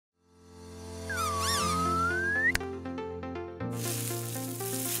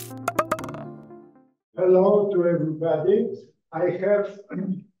Hello to everybody. I have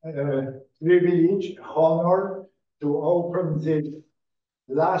privilege, honor to open the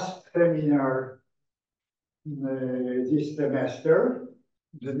last seminar this semester.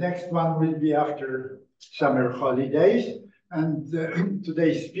 The next one will be after summer holidays. And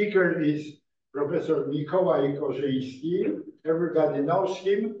today's speaker is Professor Mikołaj Korzyński. Everybody knows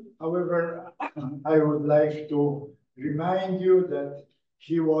him. However, I would like to remind you that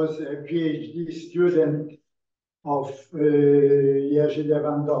he was a PhD student of Jerzy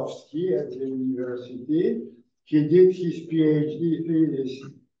Lewandowski at the university. He did his PhD thesis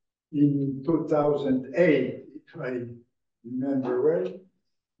in 2008, if I remember well.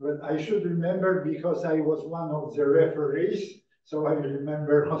 But I should remember because I was one of the referees, so I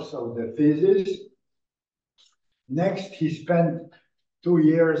remember also the thesis. Next, he spent 2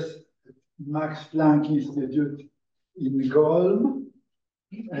 years at Max Planck Institute in Golm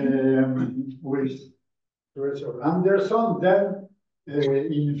with Professor Anderson, then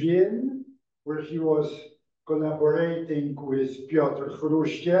in Vienna, where he was collaborating with Piotr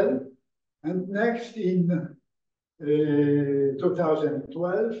Chruściel. And next in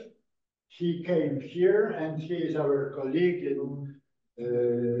 2012, he came here, and he is our colleague in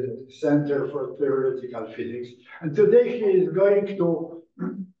Center for Theoretical Physics. And today he is going to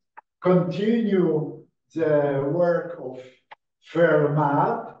continue the work of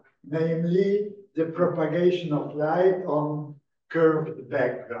Fermat, namely the propagation of light on curved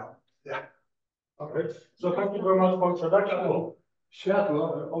background. Yeah. All right. So thank you very much for introduction. On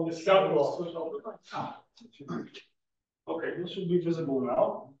the światło. Okay, this should be visible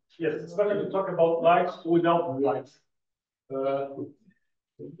now. Yes, it's better to talk about light without light.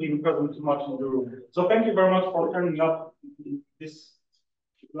 Being present too much in the room. So thank you very much for turning up these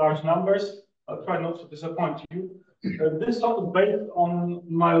large numbers. I'll try not to disappoint you. This talk is based on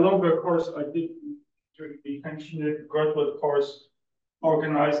my longer course I did during the Chęciny graduate course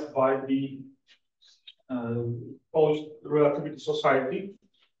organized by the Polish Relativity Society,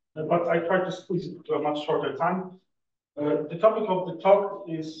 but I tried to squeeze it to a much shorter time. The topic of the talk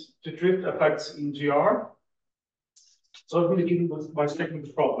is the drift effects in GR. So I'm going to begin by stating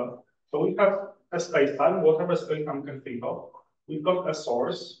the problem. So we have a spacetime, whatever spacetime can think of. We've got a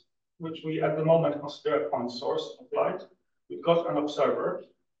source, which we at the moment consider a point source of light. We've got an observer.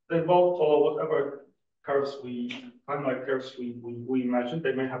 They both follow whatever curves timeline curves we imagine.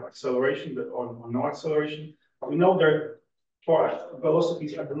 They may have acceleration or no acceleration. We know there are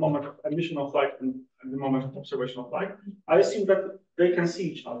velocities at the moment of emission of light and at the moment of observation of light. I assume that they can see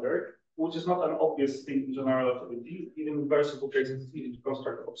each other, which is not an obvious thing in general relativity. Even in very simple cases, it's easy to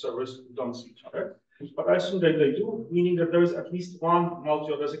construct observers who don't see each other. But I assume that they do, meaning that there is at least one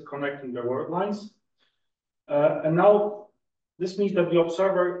multigeodesic connecting the world lines. And now this means that the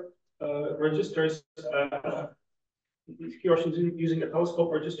observer registers, if he or she is using a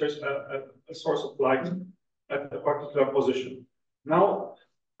telescope, registers a source of light at a particular position. Now,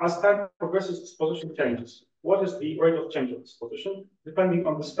 as time progresses, this position changes. What is the rate of change of this position? Depending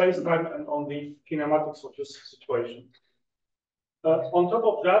on the space-time and on the kinematics of this situation. On top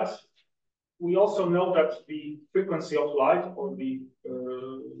of that, we also know that the frequency of light or the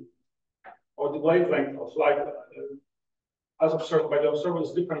wavelength of light as observed by the observer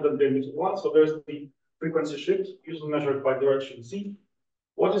is different than the emitted one. So there's the frequency shift, usually measured by direction z.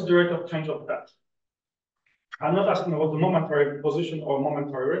 What is the rate of change of that? I'm not asking about the momentary position or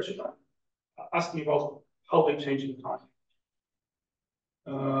momentary redshift. I'm asking about how they change in time.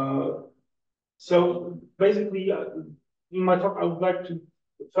 So basically, in my talk, I would like to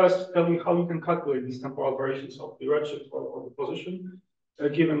first tell you how you can calculate these temporal variations of the redshift or the position,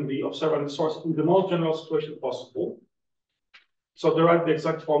 given the observer and the source in the most general situation possible. So derive the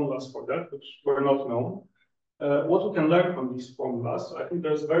exact formulas for that, which were not known. What we can learn from these formulas, I think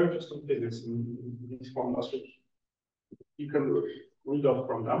there's very interesting physics in these formulas, which you can read off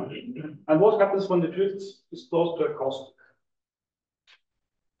from them. And what happens when the drift is close to a caustic?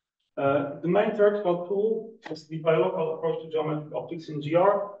 The main theoretical tool is the bilocal approach to geometric optics in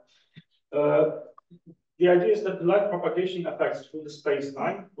GR. The idea is that the light propagation effects through the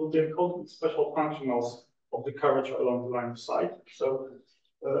space-time will be encoded with special functionals of the curvature along the line of sight. So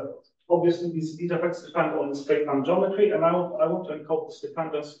obviously these effects depend on the space-time geometry, and I want to encode this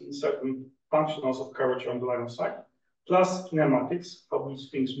dependence in certain functionals of curvature on the line of sight, plus kinematics, how these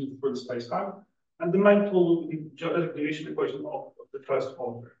things move through the space-time. And the main tool will be the geodetic deviation equation of the first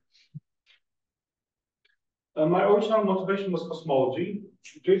order. My original motivation was cosmology,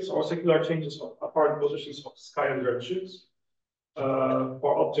 drifts or secular changes of apparent positions of sky and redshifts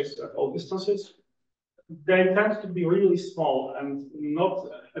for objects at all distances. they tend to be really small and not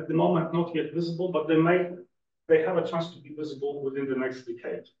at the moment not yet visible, but they have a chance to be visible within the next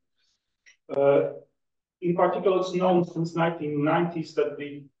decade. In particular, it's known since 1990s that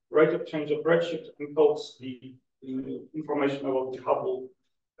the rate of change of redshift encodes the information about the Hubble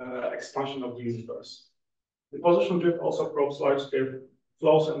expansion of the universe. The position drift also probes large-scale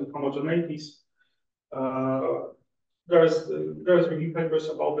flows and homogeneities. There's review papers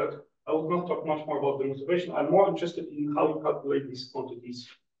about that. I will not talk much more about the motivation. I'm more interested in how you calculate these quantities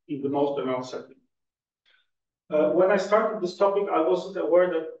in the most general setting. When I started this topic, I wasn't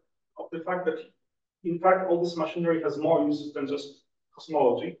aware of the fact that, in fact, all this machinery has more uses than just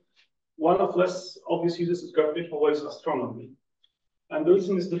cosmology. One of less obvious uses is gravitational waves astronomy. And the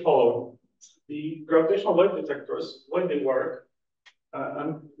reason is the following. The gravitational wave detectors, when they work,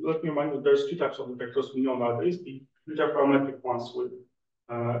 and let me remind you, there's two types of detectors we know nowadays, the interferometric ones with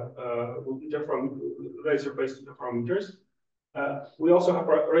laser-based interferometers. We also have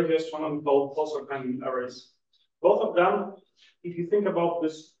radio astronomy called pulsar timing arrays. Both of them, if you think about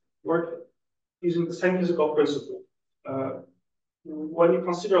this, work using the same physical principle. When you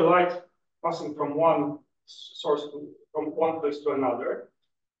consider light passing from one source from one place to another,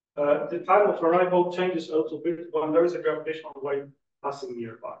 the time of arrival changes a little bit when there is a gravitational wave passing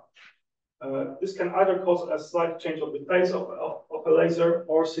nearby. This can either cause a slight change of the phase of a laser,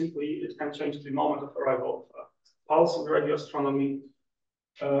 or simply it can change the moment of arrival of a pulse in radio astronomy.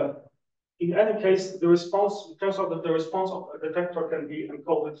 In any case, the response, it turns out that the response of a detector can be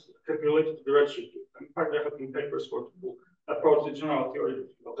encoded, can be related to the redshift. In fact, there have been papers where people approach the general theory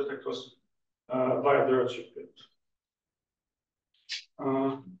of detectors via the redshift.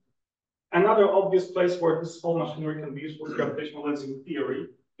 Another obvious place where this whole machinery can be useful is gravitational lensing theory,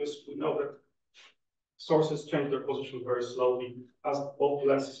 because we know that sources change their position very slowly as both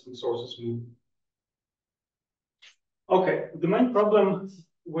lenses and sources move. Okay, the main problem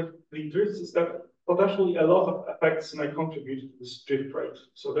with the drifts is that potentially a lot of effects may contribute to this drift rate.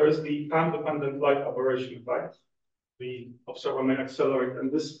 So there is the time-dependent light aberration effect. The observer may accelerate,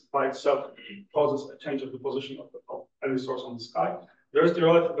 and this by itself causes a change of the position of any source on the sky. There is the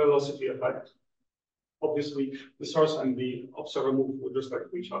relative velocity effect. Obviously, the source and the observer move with respect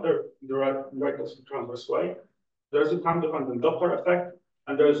to each other in the right transverse way. There is a time-dependent Doppler effect,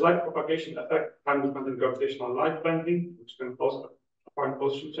 and there is light propagation effect, time-dependent gravitational light bending, which can cause apparent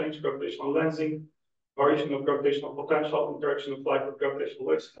position change, gravitational lensing, variation of gravitational potential, interaction of light with gravitational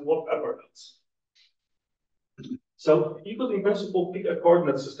waves, and whatever else. So you could, in principle, pick a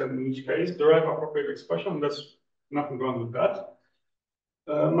coordinate system in each case, derive appropriate expression. There's nothing wrong with that.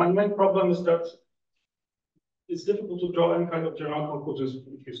 My main problem is that it's difficult to draw any kind of general conclusions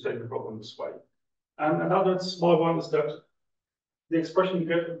if you state the problem this way. And another small one is that the expression you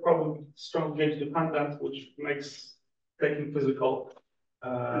get will probably be strongly gauge dependent, which makes taking physical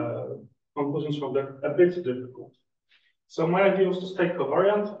conclusions from that a bit difficult. So my idea was to state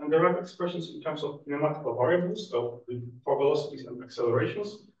covariant and derive expressions in terms of kinematical variables, so for velocities and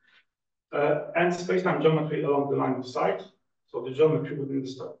accelerations, and spacetime geometry along the line of sight. So the geometry within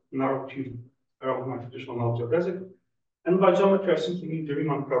this narrow tube around my traditional null geodesic. And by geometry, I simply mean the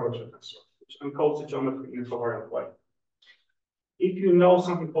Riemann curvature tensor, which encodes the geometry in a covariant way. If you know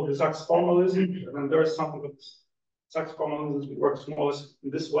something called the Sachs formalism, then there is something that Sachs formalism works more or less in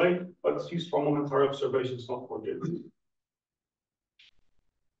this way, but it's used for momentary observations, not for data.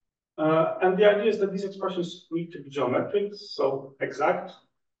 And the idea is that these expressions need to be geometric, so exact,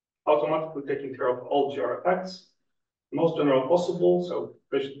 automatically taking care of all GR effects, most general possible, so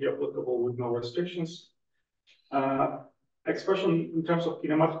they should be applicable with no restrictions. Expression in terms of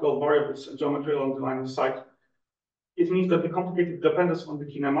kinematical variables and geometry along the line of sight. It means that the complicated dependence on the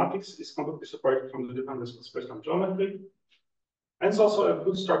kinematics is completely separated from the dependence on spacetime geometry. And it's also a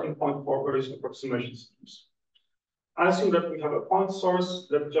good starting point for various approximation schemes. I assume that we have a point source,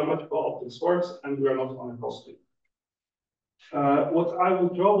 that geometrical optics works, and we are not on a caustic. What I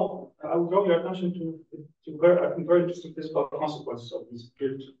will draw your attention to very interesting physical consequences of these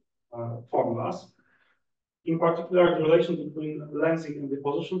drift formulas. In particular, the relation between lensing and the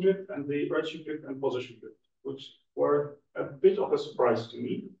position drift and the redshift drift and position drift, which were a bit of a surprise to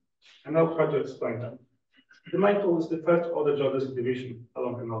me, and I'll try to explain them. The main tool is the first order geodesic division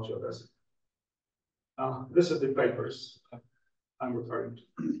along the null geodesic. This is the papers I'm referring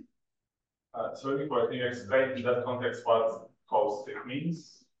to. So before, can you explain in that context what caustic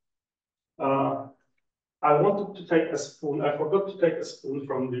means? I wanted to take a spoon. I forgot to take a spoon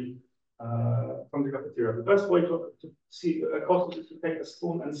from the cafeteria. The best way to see a caustic is to take a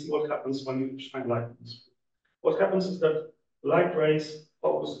spoon and see what happens when you shine light on the spoon. What happens is that light rays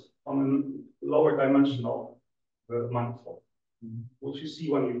focus on a lower dimensional manifold, which you see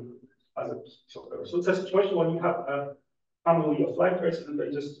when you as a piece of error. So it's a situation when you have a family of light rays and they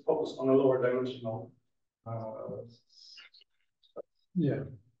just focus on a lower dimensional. Yeah.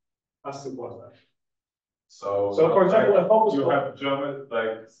 As simple as that. So for example, a focus you have geometry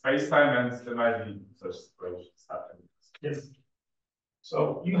like space-time, and there might be such situations happening. Yes.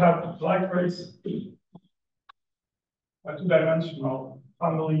 So you have light rays, a two-dimensional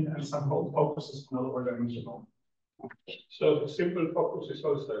family, and some focuses on a lower dimensional. So the simple focus is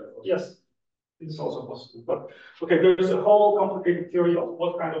also. Yes, it is also possible. But okay, there is a whole complicated theory of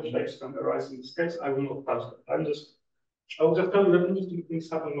what kind of shapes can arise in this case. I will not touch that. I will just tell you that interesting things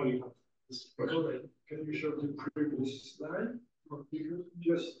happen when you have this. Can you show the previous slide? Or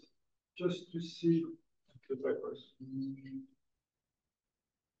just to see the papers.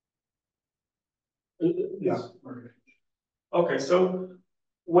 Yeah. Okay, so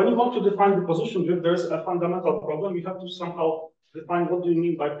when you want to define the position drift, there's a fundamental problem. You have to somehow define what do you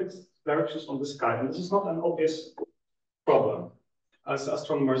mean by fixed directions on the sky. And this is not an obvious problem, as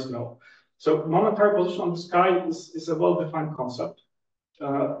astronomers know. So momentary position on the sky is a well-defined concept.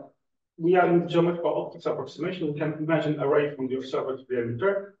 We are in geometrical optics approximation. We can imagine a ray from the observer to the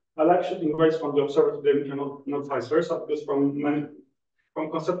emitter. I like shooting rays from the observer to the emitter, not vice versa, because from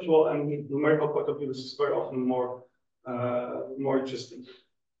conceptual and numerical point of view, this is very often more interesting.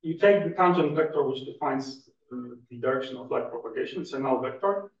 You take the tangent vector, which defines the direction of light propagation. It's a null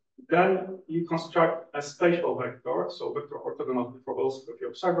vector. Then you construct a spatial vector, so vector orthogonal to the velocity of the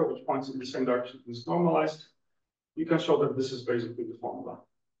observer, which points in the same direction and is normalized. You can show that this is basically the formula.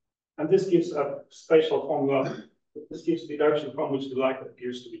 And this gives a spatial formula. This gives the direction from which the light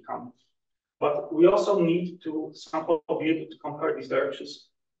appears to be coming. But we also need to somehow be able to compare these directions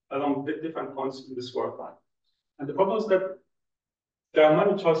along the different points in this world line. And the problem is that there are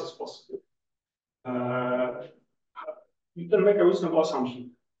many choices possible. You can make a reasonable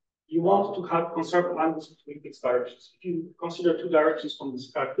assumption. You want to have conserved angles between fixed directions. If you consider two directions on the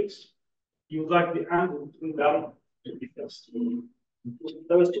sky fixed, you would like the angle between them to be fixed.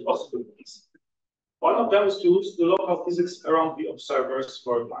 There is two possibilities. One of them is to use the local physics around the observer's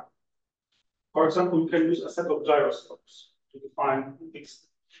world line. For example, you can use a set of gyroscopes to define fixed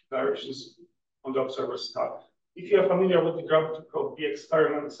directions on the observer's sky. If you are familiar with the gravitational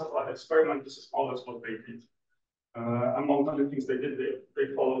experiment, the satellite experiment, this is more or less what they did. Among other things they did, they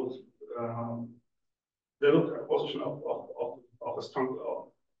followed, they looked at the position of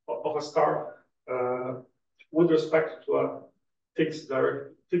a star with respect to a fixed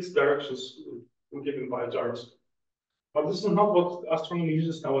directions given by a gyroscope. But this is not what astronomy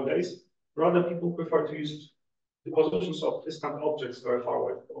uses nowadays. Rather, people prefer to use the positions of distant objects very far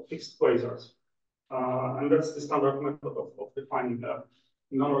away, or fixed quasars. And that's the standard method of defining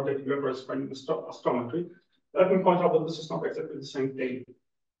non-rotating reference frame in astrometry. Let me point out that this is not exactly the same thing.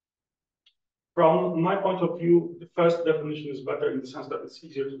 From my point of view, the first definition is better in the sense that it's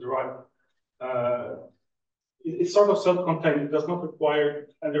easier to derive. It's sort of self-contained. It does not require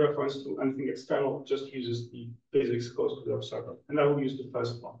any reference to anything external. It just uses the physics close to the observer. And I will use the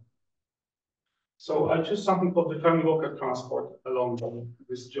first one. So I choose something called the Fermi-Walker transport along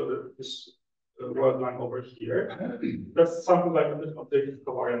this world line over here. That's something like an updated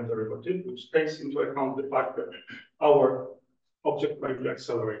covariant derivative, which takes into account the fact that our object might be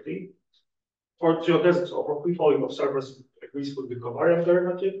accelerating. For geodesics or for free-falling observers, it agrees with the covariant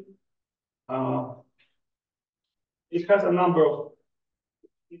derivative. It has a number of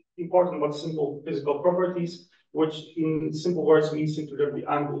important but simple physical properties, which in simple words means simply that the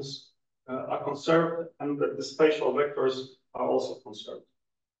angles are conserved and that the spatial vectors are also conserved.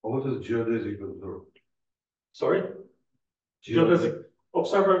 What is geodesic observer? Sorry? Geodesic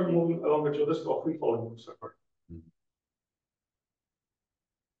observer moving along a geodesic or free-falling observer.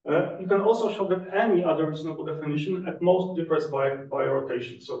 You can also show that any other reasonable definition at most differs by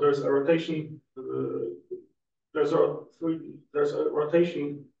rotation. So there's a rotation. There's a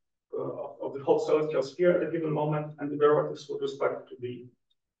rotation of the whole celestial sphere at a given moment, and the derivatives with respect to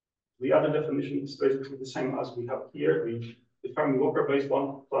the other definition is basically the same as we have here, the Fermi-Walker based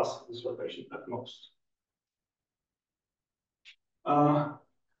one plus this rotation at most.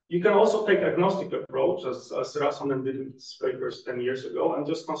 You can also take agnostic approach, as Rasonen did in his papers 10 years ago, and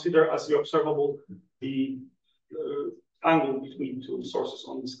just consider as the observable the angle between two sources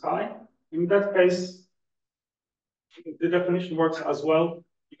on the sky. In that case, the definition works as well.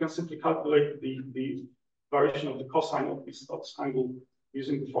 You can simply calculate the variation of the cosine of this angle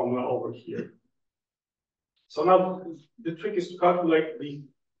using the formula over here. So now the trick is to calculate the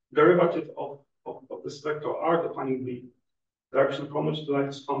derivative of this vector r, defining the direction from which the light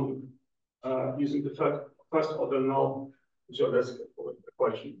is coming using the first order null geodesic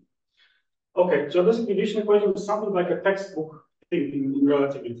equation. Okay, geodesic deviation equation is something like a textbook thing in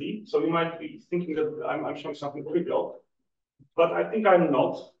relativity. So you might be thinking that I'm showing something trivial, but I think I'm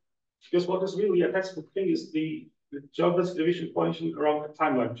not, because what is really a textbook thing is the geodesic deviation equation around the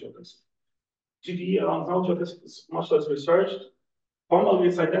timeline geodesic. GDE around now geodesic is much less researched. Formally,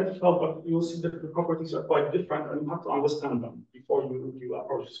 it's identical, but you'll see that the properties are quite different, and you have to understand them before you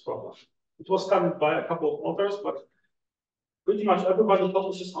approach this problem. It was studied by a couple of authors, but pretty much everybody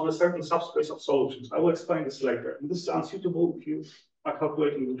focuses on a certain subspace of solutions. I will explain this later. And this is unsuitable if you are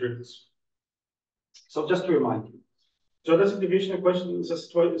calculating the drifts. So just to remind you, geodesic deviation equation is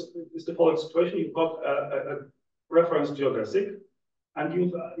the following situation. You've got a reference geodesic, and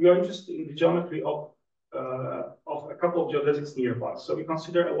you are interested in the geometry of a couple of geodesics nearby. So we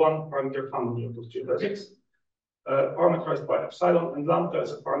consider a one-parameter family of those geodesics, parameterized by epsilon, and lambda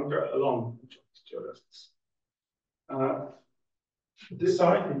as a parameter along each of these geodesics. This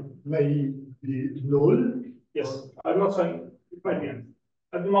side may be null. Yes, I'm not saying it might be anything.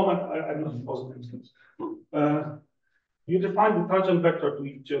 At the moment, I'm not positive instance. You define the tangent vector to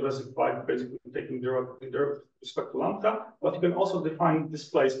each geodesic by basically taking derivative respect to lambda, but you can also define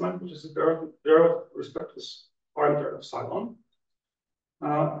displacement, which is the derivative respect to this parameter epsilon.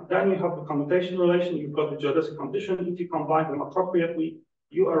 Then you have the commutation relation, you've got the geodesic condition. If you combine them appropriately,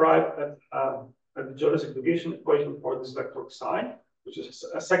 you arrive at the geodesic deviation equation for this vector psi, which is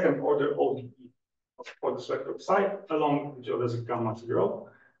a second order ODE for this vector psi along the geodesic gamma 0.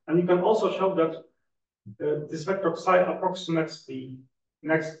 And you can also show that this vector psi approximates the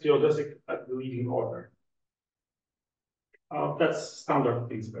next geodesic at the leading order. That's standard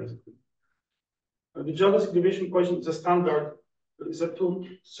things, basically. The geodesic deviation equation is a standard, is a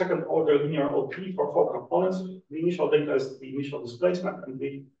second order linear OP for 4 components. The initial data is the initial displacement and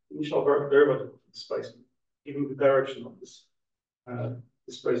the initial derivative of the displacement, giving the direction of this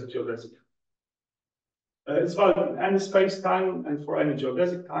displaced geodesic. It's valid in any space-time and for any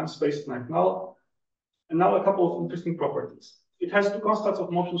geodesic time, space-time null. And now a couple of interesting properties. It has 2 constants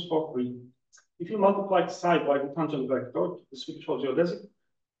of motions for free. If you multiply psi by the tangent vector, the spectral geodesic,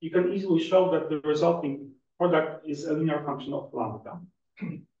 you can easily show that the resulting product is a linear function of lambda.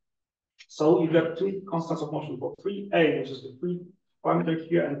 So you get 2 constants of motion for free, A, which is the free parameter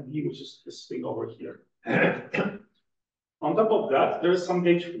here, and B, which is this thing over here. On top of that, there is some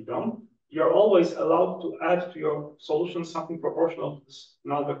gauge freedom. You're always allowed to add to your solution something proportional to this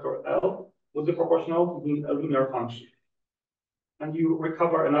null vector L, with the proportionality being a linear function. And you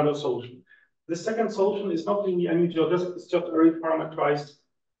recover another solution. The second solution is not really any geodesic, it's just a reparameterized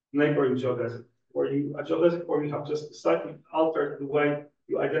neighboring geodesic, where you have just slightly altered the way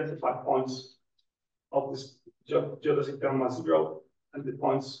you identify points of this geodesic gamma 0 and the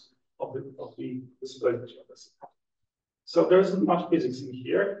points of the displaced geodesic. So there isn't much physics in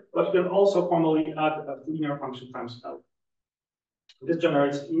here, but you can also formally add a linear function times L. This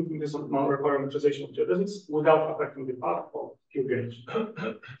generates invisible non-reparameterization of geodesics without affecting the path of Q gauge.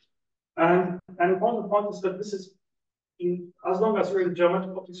 And an important point is that this is, as long as you're in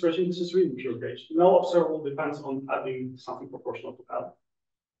geometric optics regime, this is really pure gauge. No observable depends on adding something proportional to L.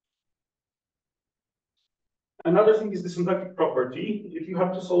 Another thing is the symplectic property. If you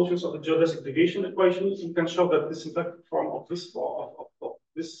have 2 solutions of the geodesic deviation equation, you can show that the symplectic form of this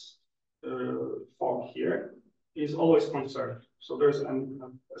form here is always conserved. So there's a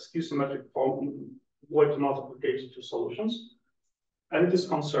skew-symmetric form way to multiplicate 2 solutions, and it is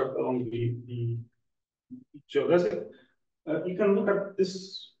conserved along the geodesic. You can look at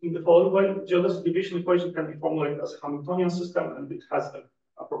this in the following way. The geodesic deviation equation can be formulated as a Hamiltonian system, and it has an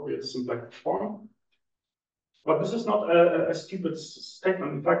appropriate symplectic form. But this is not a stupid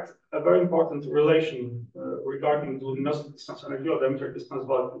statement. In fact, a very important relation regarding the luminosity distance and diameter distance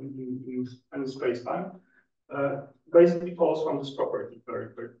value in any space-time basically follows from this property very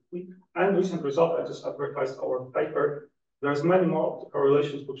quickly. And recent result, I just advertised our paper. There's many more optical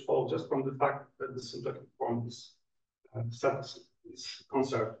relations which follow just from the fact that the symplectic form is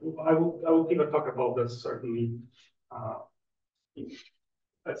conserved. I will give a talk about that certainly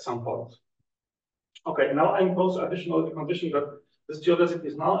at some point. Okay, now I impose additional condition that this geodesic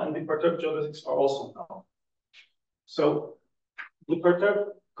is null and the perturbed geodesics are also null. So the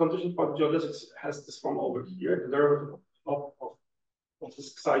perturbed condition for the geodesics has this form over here. The derivative of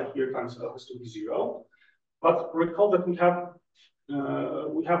this side here times L has to be 0. But recall that we have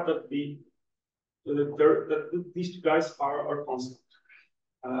that these 2 guys are constant.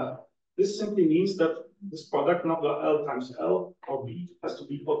 This simply means that this product, not the L times L or B, has to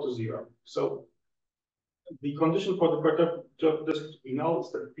be equal to 0. So the condition for the perturbed geodesic we know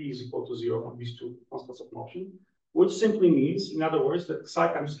is that p is equal to 0 on these two constants of motion, which simply means, in other words, that psi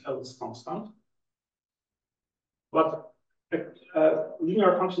times L is constant. But a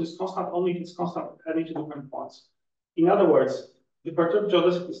linear function is constant only if it's constant at any two different points. In other words, the perturbed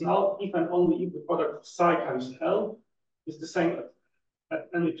geodesic is null if and only if the product of psi times L is the same at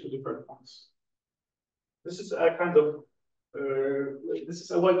any two different points. This is a kind of this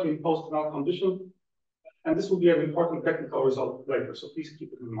is a way to impose the null condition, and this will be an important technical result later. So please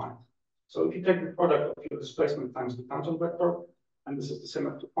keep it in mind. So if you take the product of your displacement times the tangent vector, and this is the same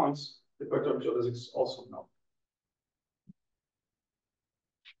at 2 points, the perturbed geodesic is also null.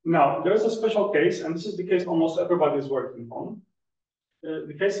 Now, there's a special case, and this is the case almost everybody is working on.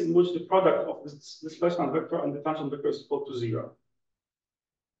 The case in which the product of this displacement vector and the tangent vector is equal to 0.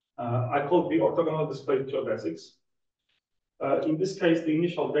 I call the orthogonal displaced geodesics. In this case, the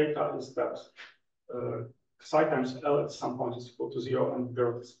initial data is that psi times L at some point is equal to 0 and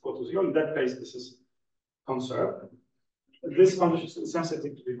derive is equal to 0. In that case, this is conserved. This condition is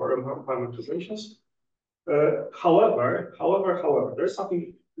insensitive to the parameterizations. However, there's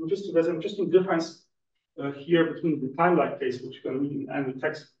something interesting. There's an interesting difference here between the timelike case, which you can read in any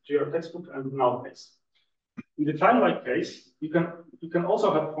GR textbook, and the null case. In the timelike case, you can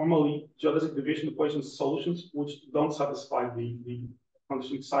also have formally geodesic deviation equations solutions which don't satisfy the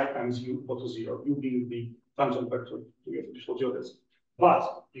condition psi times u equal to 0, u being the tangent vector to your traditional geodesic. But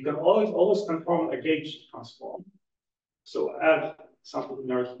you can always transform a gauge transform. So add something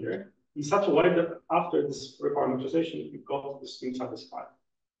linear here in such a way that after this reparametrization, you've got this thing satisfied.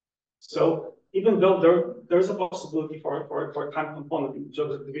 So even though there's a possibility for a time component in the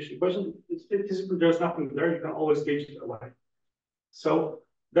geodesic deviation equation, physically there's nothing there. You can always gauge it away. So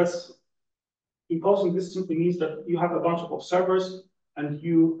that's imposing this simply means that you have a bunch of observers and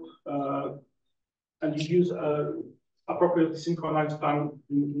you use appropriately synchronized time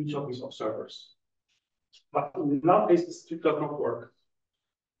in each of these observers. But in that case, this trick does not work.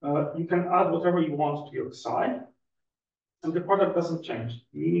 You can add whatever you want to your psi, and the product doesn't change,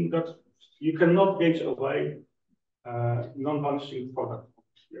 meaning that you cannot gauge away non-vanishing product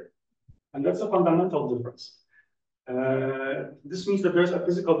here. And that's a fundamental difference. This means that there's a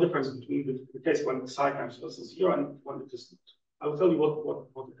physical difference between the case when psi times L is 0 and when it is not. I'll tell you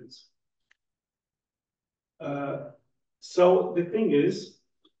what it is. So the thing is,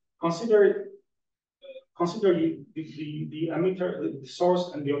 consider the emitter, the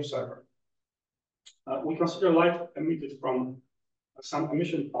source, and the observer. We consider light emitted from some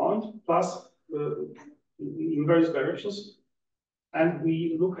emission point plus in various directions, and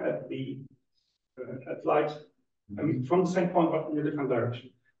we look at the light from the same point but in a different direction.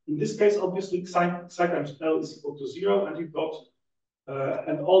 In this case, obviously, psi times L is equal to 0, and you've got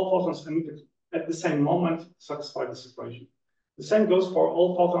and all photons emitted at the same moment satisfy this equation. The same goes for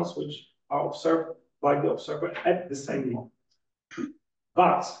all photons which are observed by the observer at the same moment.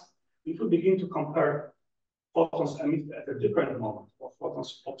 But if we begin to compare photons emitted at a different moment or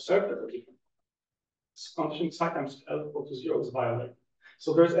photons observed at a different moment, this condition psi times L equal to 0 is violated.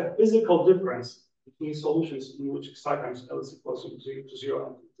 So there's a physical difference between solutions in which psi times L is equal to 0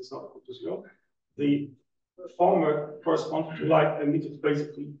 and it is not equal to 0. The former corresponds to light emitted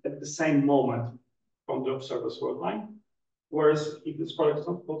basically at the same moment from the observer's world line. Whereas if this product is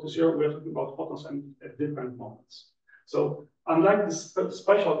not equal to 0, we're talking about photons at different moments. So unlike this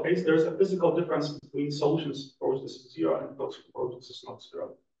special case, there's a physical difference between solutions for which this is 0 and those for which this is not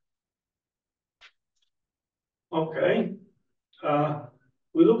 0. Okay.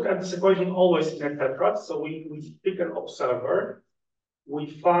 We look at this equation always in a tetrad. So we pick an observer, we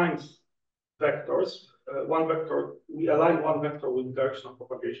find vectors. One vector, we align one vector with direction of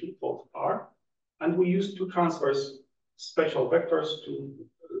propagation called R, and we use two transverse spatial vectors to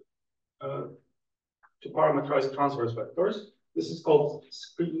parameterize transverse vectors. This is called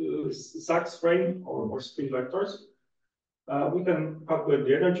Sachs frame or spin vectors. We can calculate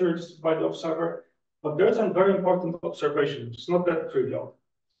the energy registered by the observer, but there's a very important observation. It's not that trivial,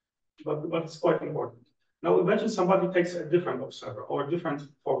 but it's quite important. Now imagine somebody takes a different observer or a different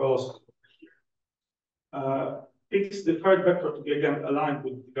for velocity here. Picks the third vector to be again aligned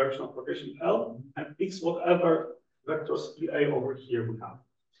with the direction of propagation L, and picks whatever vectors EA over here we have.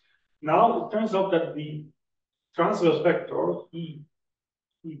 Now it turns out that the transverse vector E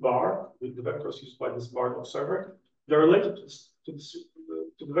bar with the vectors used by this barred observer, they're related to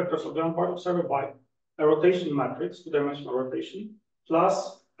the vectors of the unbarred observer by a rotation matrix, two-dimensional rotation,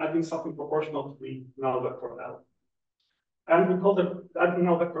 plus adding something proportional to the null vector L. And we call that adding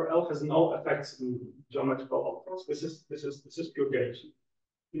null vector L has no effects in geometrical optics. This is pure gauge.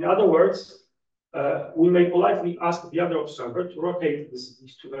 In other words, we may politely ask the other observer to rotate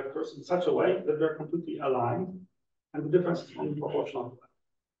these two vectors in such a way that they're completely aligned, and the difference is only proportional to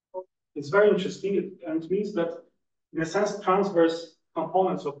that. It's very interesting, and it means that, in a sense, transverse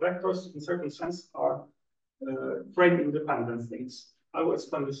components of vectors, in a certain sense, are frame-independent things. I will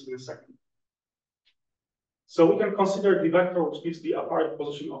explain this in a second. So we can consider the vector which gives the apparent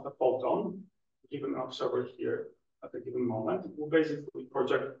position of a photon, given an observer here at a given moment. We basically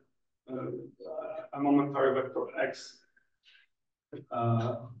project a momentary vector x to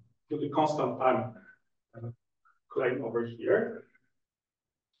the constant time claim over here.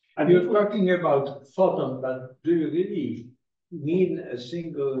 And you're talking about photon, but do you really mean a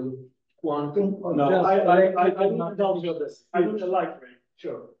single quantum? Or no, just I will tell you this. I mean a light ray.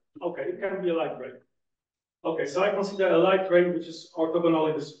 Sure. Okay, it can be a light ray. Okay, so I consider a light ray which is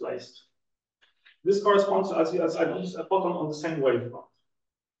orthogonally displaced. This corresponds as I use a photon on the same wavefront.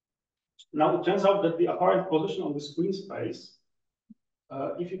 Now it turns out that the apparent position on the screen space,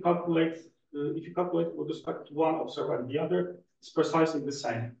 if you calculate with respect to one observer and the other, is precisely the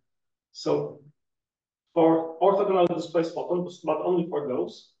same. So for orthogonally displaced photons, but only for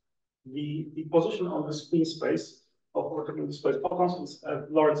those, the position on the screen space of orthogonally displaced photons is a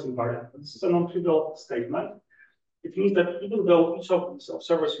Lorentz invariant. This is a non-trivial statement. It means that even though each of these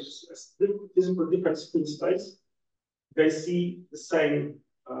observers uses a physically different screen space, they see the same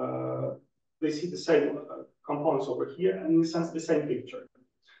components over here, and in a sense the same picture.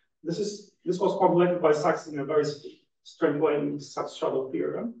 This was formulated by Sachs in a very strange way in Sachs shadow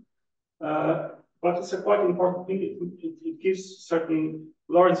theorem, but it's a quite important thing. It gives certain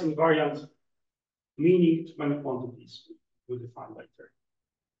Lorentz invariant meaning to many quantities we define later.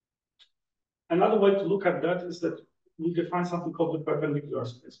 Another way to look at that is that we define something called the perpendicular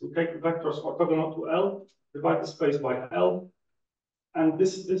space. We take vectors orthogonal to L, divide the space by L, and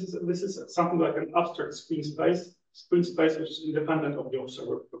this is something like an abstract screen space which is independent of the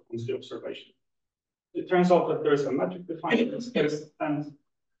observer who performs the observation. It turns out that there is a metric defined in this space, and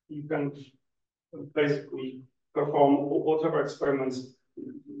you can basically perform whatever experiments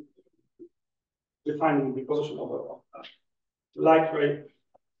defining the position of a light ray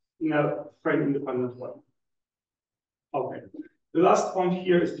in a frame-independent way. Okay. The last point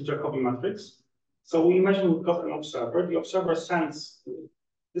here is the Jacobi matrix. So we imagine we've got an observer. The observer sends,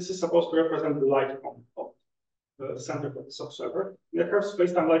 this is supposed to represent the light cone of the center of this observer. In the curved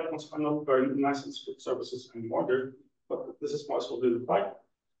space-time, light cones are not very nice and smooth surfaces anymore, but this is more solidified.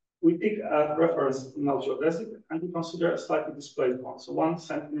 We pick a reference null geodesic and we consider a slightly displaced one. So one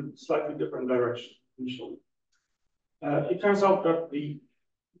sent in a slightly different direction initially. It turns out that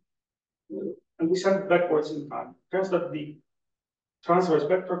and we send it backwards in time. It turns out that the transverse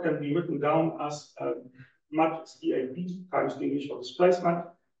vector can be written down as a matrix DAB times the initial displacement.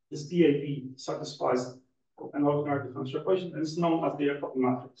 This DAB satisfies an ordinary differential equation and is known as the Jacobi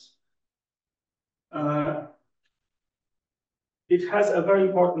matrix. It has a very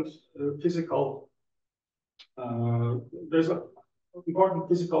important physical, there's an important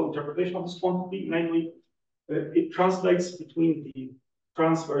physical interpretation of this quantity, namely, it translates between the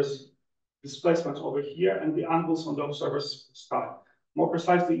transverse displacements over here and the angles on the observer's sky. More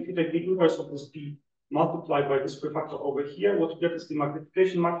precisely, if you take the inverse of this B multiplied by this prefactor over here, what you get is the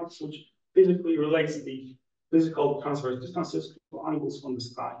magnification matrix, which physically relates the physical transverse distances to angles on the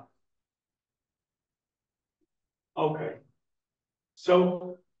sky. Okay.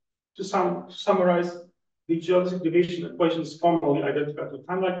 So to summarize, the geodesic deviation equation is formally identical to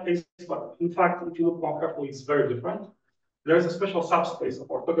time-like case, but in fact, if you look more carefully, it's very different. There is a special subspace of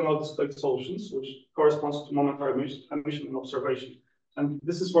orthogonal displaced solutions, which corresponds to momentary emission and observation. And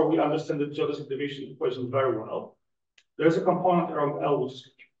this is where we understand the geodesic deviation equation very well. There's a component around L, which is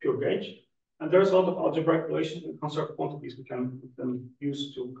pure gauge, and there's a lot of algebraic relations and conserved quantities we can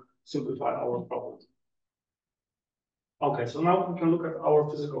use to simplify our problem. Okay, so now we can look at our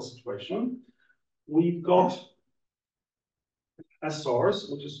physical situation. We've got a source,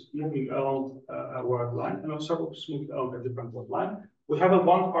 which is moving along a word line, and an observer which is moving along a different word line. We have a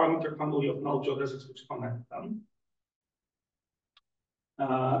one-parameter family of null geodesics which connect them.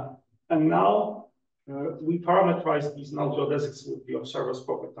 And now we parameterize these null geodesics with the observer's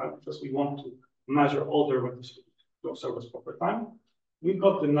proper time because we want to measure all derivatives with the observer's proper time. We've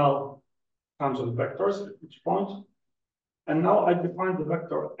got the null tangent vectors at each point. And now I define the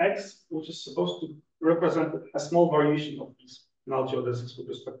vector x, which is supposed to represent a small variation of these null geodesics with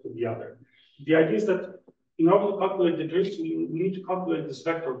respect to the other. The idea is that in order to calculate the drift, we need to calculate this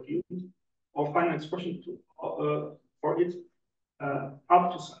vector field or find an expression for it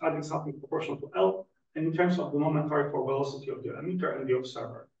up to adding something proportional to L, and in terms of the momentary for velocity of the emitter and the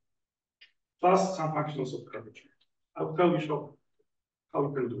observer. plus some functions of curvature. I'll tell you how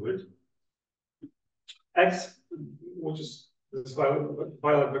you can do it. X, which is this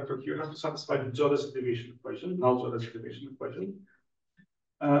violet vector here, has to satisfy the geodesic deviation equation, null geodesic deviation equation.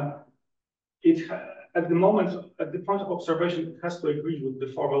 At the point of observation, it has to agree with the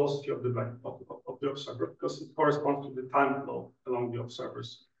forward velocity of the observer because it corresponds to the time flow along the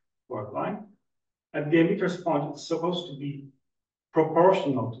observer's forward line. At the emitter's point, it's supposed to be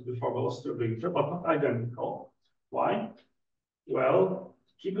proportional to the forward velocity of the emitter, but not identical. Why? Well,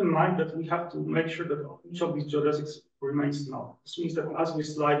 keep in mind that we have to make sure that each of these geodesics remains null. This means that as we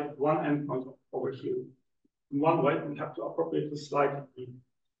slide one endpoint over here, in one way, we have to appropriately slide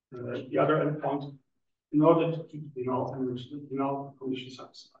the other endpoint in order to keep the null and the null condition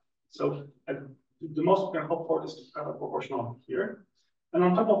satisfied. So the most we can hope for is to have a proportionality here. And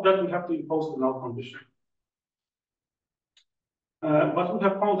on top of that, we have to impose the null condition. But we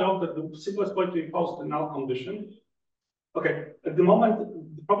have found out that the simplest way to impose the null condition. Okay, at the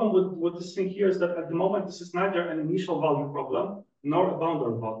moment, the problem with this thing here is that at the moment, this is neither an initial value problem nor a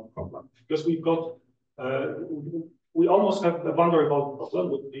boundary value problem, because we've got, we almost have a boundary value problem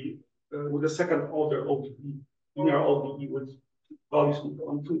with the second order ODE, linear ODE with values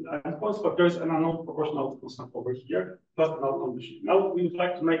on two endpoints, but there's an unknown proportionality constant over here, plus the null condition. Now we would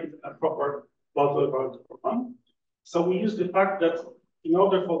like to make it a proper boundary value problem. So we use the fact that in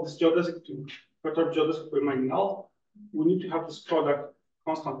order for this geodesic to perturb geodesic to remain null, we need to have this product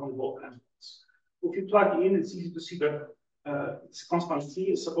constant on both endpoints. If you plug in, it's easy to see that this constant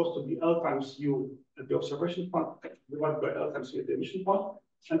C is supposed to be L times U at the observation point divided by L times U at the emission point.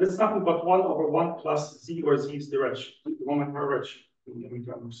 And that's nothing but 1/1 plus Z, where Z is the redshift, the momentary redshift in the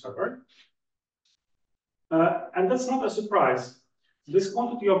emitter and observer. And that's not a surprise. This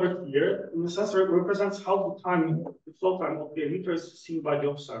quantity over here, in a sense, represents how the flow time of the emitter is seen by the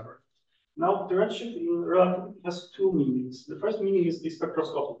observer. Now, the redshift in relativity has two meanings. The first meaning is the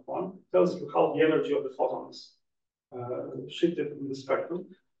spectroscopic one. It tells you how the energy of the photon is shifted in the spectrum,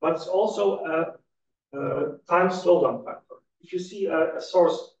 but it's also a time slowdown factor. If you see a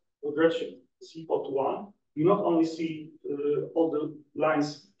source with redshift is equal to 1, you not only see all the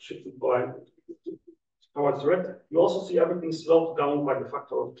lines shifted towards the red, you also see everything slowed down by the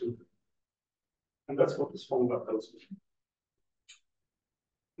factor of 2. And that's what this formula tells me.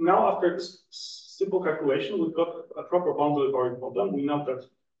 Now, after this simple calculation, we've got a proper boundary value problem. We know that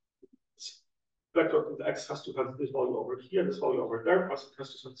this vector to the x has to have this value over here, this value over there, plus it has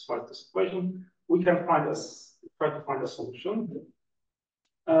to satisfy this equation. We can try to find a solution.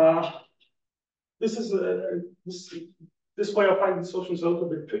 This way of finding solutions is a little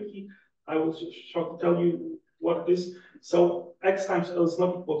bit tricky. I will shortly tell you what it is. So x times L is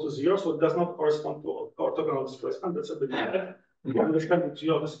not equal to 0, so it does not correspond to orthogonal displacement. That's a bit bad. We understand the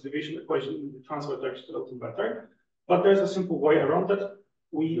geodesic deviation equation in the transfer direction a little better. But there's a simple way around it.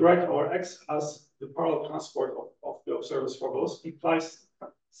 We write our x as the parallel transport of the observer's forward velocity implies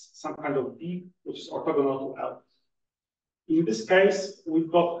some kind of b, which is orthogonal to L. In this case,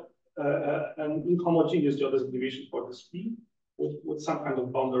 we've got an inhomogeneous geodesic deviation for this b with some kind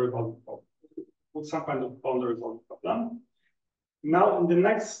of boundary value problem. Now, in the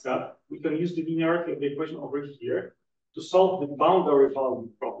next step, we can use the linearity of the equation over here to solve the boundary value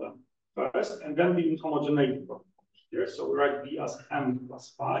problem first, and then the inhomogeneity problem here. So we write b as m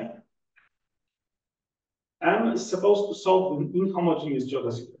plus phi. M is supposed to solve the inhomogeneous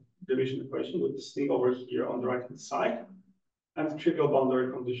geodesic deviation equation with this thing over here on the right-hand side and the trivial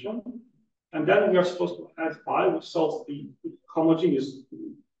boundary condition. And then we are supposed to add phi, which solves the homogeneous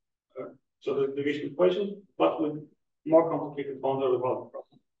geodesic deviation equation, but with more complicated boundary value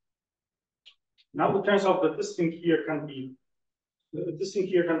problem. Now it turns out that this thing here can be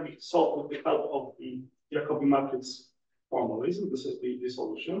solved with the help of the Jacobi matrix formalism. This is the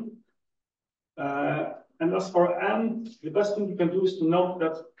solution. And as for m, the best thing you can do is to note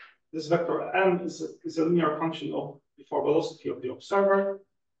that this vector m is a linear function of the forward velocity of the observer,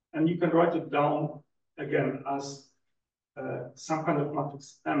 and you can write it down again as some kind of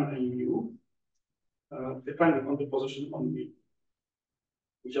matrix m and u, depending on the position on the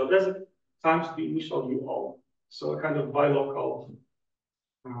geodesic, times the initial UO. So a kind of bilocal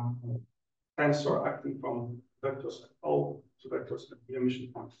tensor acting from vectors at O to vectors at the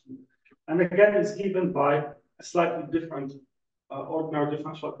emission point. And again, it's given by a slightly different ordinary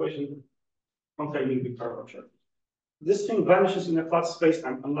differential equation containing the curvature. This thing vanishes in a flat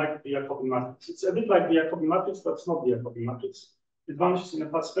spacetime, unlike the Jacobi matrix. It's a bit like the Jacobi matrix, but it's not the Jacobi matrix. It vanishes in a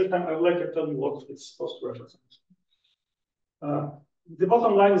flat spacetime. I will later tell you what it's supposed to represent. The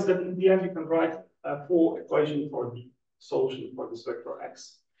bottom line is that in the end, you can write a full equation for the solution for this vector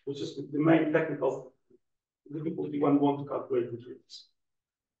x. which is the main technical difficulty when we want to calculate the drifts.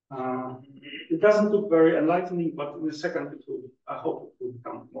 It doesn't look very enlightening, but in a second it will, I hope it will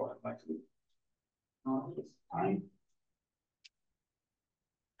become more enlightening. Time.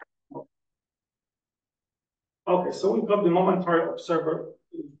 Okay, so we've got the momentary observer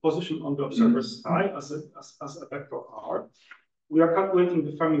position on the observer's sky as a vector R. We are calculating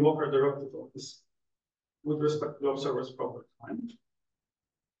the Fermi-Walker derivative of this with respect to the observer's proper time.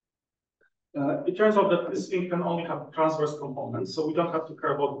 It turns out that this thing can only have transverse components, so we don't have to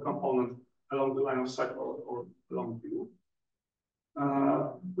care about the component along the line of sight or along view.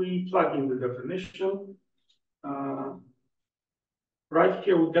 We plug in the definition. Right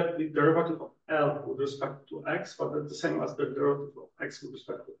here, we get the derivative of L with respect to X, but that's the same as the derivative of X with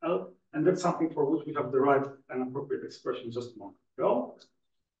respect to L. And that's something for which we have derived an appropriate expression just a moment ago.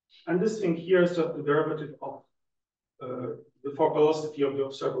 And this thing here is just the derivative of the forward velocity of the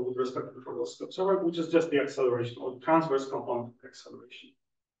observer with respect to the forward velocity of the observer, which is just the acceleration or the transverse component of the acceleration.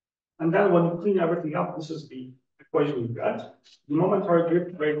 And then when you clean everything up, this is the equation we get. The momentary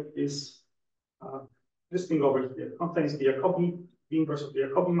drift rate is this thing over here. It contains the inverse of the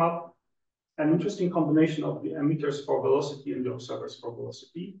Jacobi map, an interesting combination of the emitter's forward velocity and the observer's forward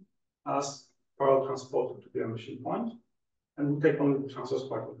velocity as parallel transported to the emission point. And we take only the transverse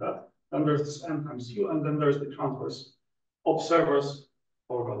part of that. Then there's this m times u, and then there's the transverse observer's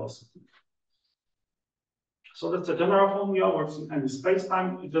forward velocity. So that's a general formula, works in any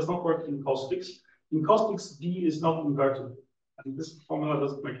space-time. It does not work in caustics. In caustics, d is not invertible, and this formula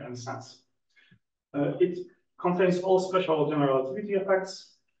doesn't make any sense. It contains all special general relativity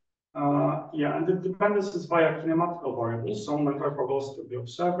effects. And the dependence is via kinematical variables, so momentary velocity of the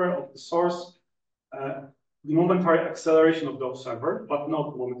observer, of the source, the momentary acceleration of the observer, but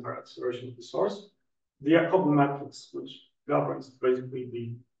not the momentary acceleration of the source, the Jacobi matrix, which governs basically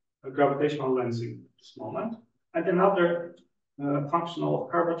the gravitational lensing at this moment, and another functional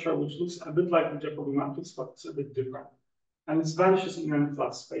curvature, which looks a bit like the Jacobi matrix, but it's a bit different. And it vanishes in a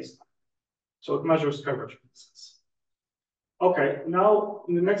flat space-time. So it measures curvature. Okay, now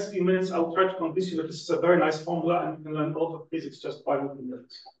in the next few minutes, I'll try to convince you that this is a very nice formula and you can learn a lot of physics just by looking at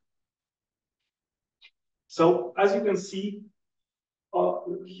this. So as you can see,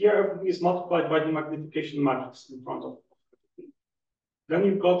 here everything is multiplied by the magnification matrix in front of everything. Then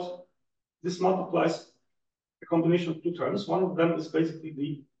you've got, this multiplies a combination of two terms. One of them is basically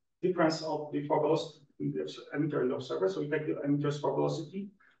the difference of the forward velocity between the emitter and the observer. So you take the emitter's forward velocity,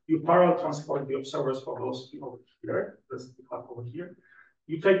 you parallel transport the observer's forward velocity over here, that's the part over here.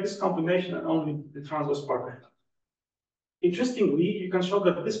 You take this combination and only the transverse part of that. Interestingly, you can show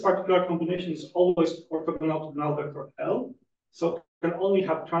that this particular combination is always orthogonal to the null vector L. So it can only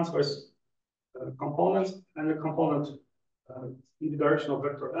have transverse components and a component in the direction of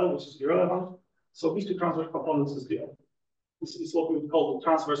vector L, which is irrelevant. So these two transverse components is what we would call the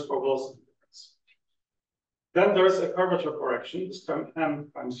transverse forward velocity difference. Then there's a curvature correction, this term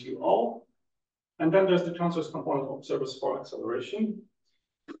m times u_all. And then there's the transverse component of observer's forward acceleration.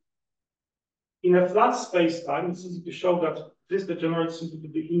 In a flat space-time, it's easy to show that this degenerates simply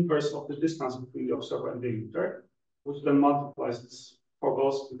to the inverse of the distance between the observer and the emitter, which then multiplies this forward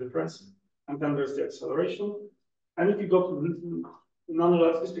velocity difference. And then there's the acceleration. And if you go to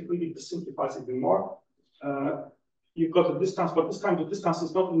non-relativistically, it simplifies even more. You've got a distance, but this time the distance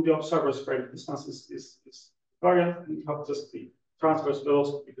is not in the observer's frame. The distance is variant, and you have just the transverse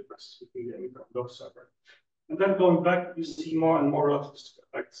velocity difference between the emitter and the observer. And then going back, you see more and more relativistic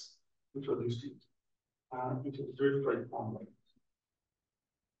effects introduced into the drift rate formula.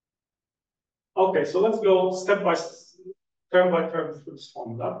 Okay, so let's go step by term through this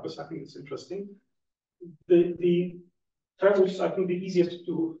formula because I think it's interesting. The term which I think the easiest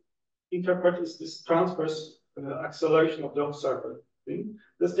to interpret is this transverse acceleration of the observer thing.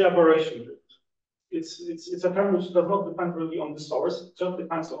 That's the aberration drift. It's a term which does not depend really on the source, it just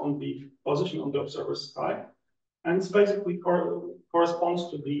depends on the position on the observer's sky. And it's basically corresponds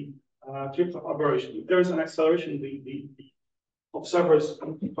to the drift of aberration. If there is an acceleration, the observer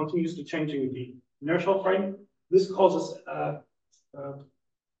continues to changing the inertial frame. This causes a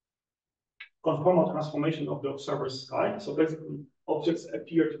conformal transformation of the observer's sky. So basically, objects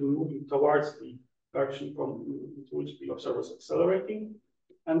appear to be moving towards the direction into which the observer is accelerating.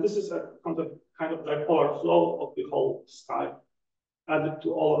 And this is a kind of dipolar flow of the whole sky added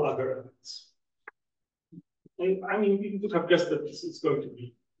to all other events. I mean, you could have guessed that this is going to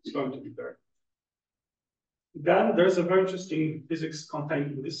be there. Then there's a very interesting physics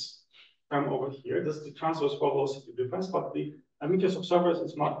contained in this term over here. That's the transverse forward velocity difference, but the emitter's observers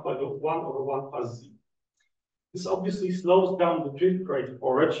is multiplied by 1/1 plus z. This obviously slows down the drift rate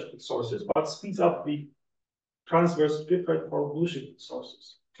for redshift sources, but speeds up the transverse drift rate for blue-shifted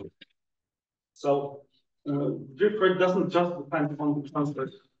sources. So drift rate doesn't just depend on the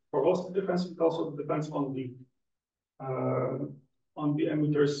transverse velocity difference; it also depends on the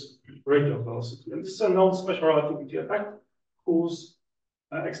emitter's radial velocity. And this is a known special relativity effect, whose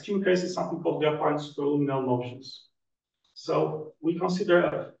extreme case is something called the apparent superluminal motions. So we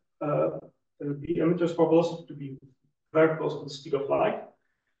consider the emitter's velocity to be very close to the speed of light,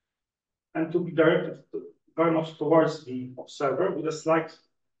 and to be directed very much towards the observer with a slight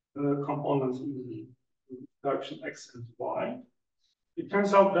component in the direction x and y. It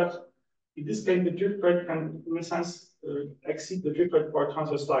turns out that in this case, the drift rate can, in a sense, exceed the drift rate for a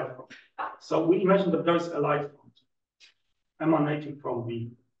transverse light front. So we imagine that there is a light front emanating from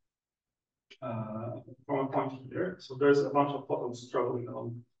a point here. So there's a bunch of photons traveling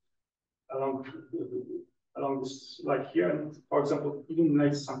along this light here, and for example,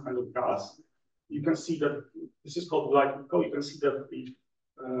 illuminates some kind of gas. You can see that this is called light echo. You can see that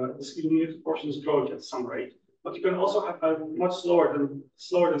this illuminated portion is growing at some rate, but you can also have a much slower than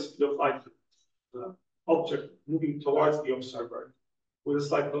speed of light object moving towards the observer with a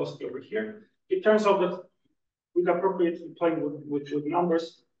slight velocity over here. It turns out that with appropriately playing with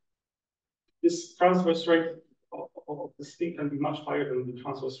numbers, this transverse rate of this thing can be much higher than the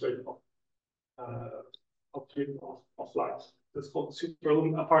transverse rate of light. That's called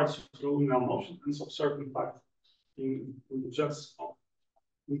apparent superluminal motion, and it's observed in fact in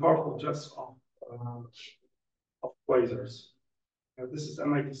powerful jets of quasars. This is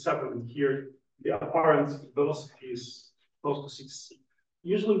M87, and here the apparent velocity is close to 6c.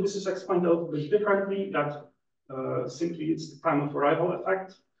 Usually this is explained a little bit differently, that simply it's the time of arrival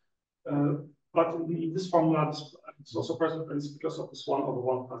effect. But in this formula, it's also present, and it's because of this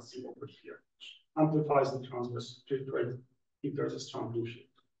 1/1 plus c over here, which amplifies the transverse drift rate if there's a strong blue shift.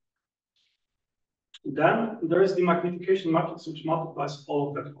 Then there is the magnification matrix, which multiplies all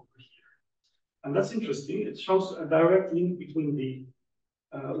of that over here. And that's interesting. It shows a direct link between the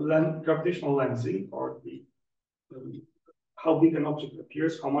gravitational lensing, or the how big an object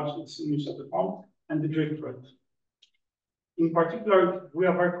appears, how much its image at the front, and the drift rate. In particular, we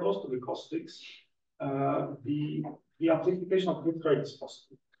are very close to the caustics. The amplification of drift rate is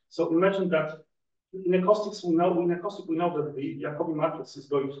possible. So imagine that in the caustics we know that the Jacobi matrix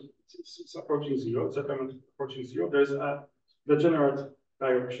is it's approaching zero. It's approaching zero. There's a degenerate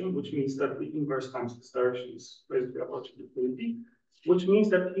direction, which means that the inverse times this direction is basically approaching infinity, which means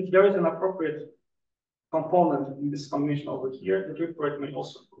that if there is an appropriate component in this combination over here, the drift rate may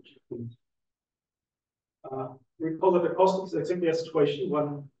also approach infinity. Recall that the caustics is exactly a situation when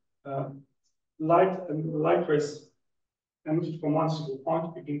light rays emitted from one single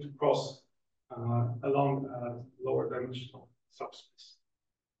point begin to cross along a lower dimensional subspace.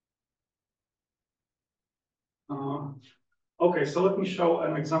 Okay, so let me show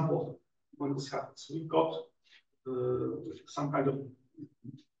an example when this happens. We've got some kind of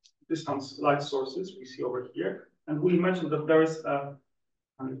distance light sources we see over here, and we imagine that there is a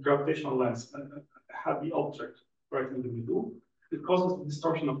gravitational lens, a heavy object right in the middle. It causes the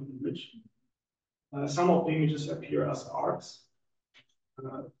distortion of the image. Some of the images appear as arcs.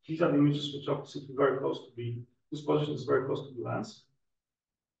 These are the images which are simply very close to this position is very close to the lens.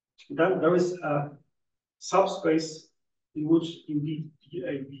 Then there is a subspace in which indeed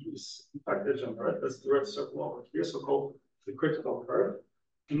DAB is in fact degenerate. That's the red circle over here, so-called the critical curve.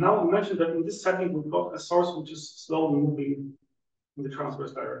 And now imagine that in this setting we've got a source which is slowly moving in the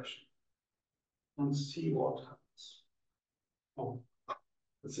transverse direction. And see what happens. Oh,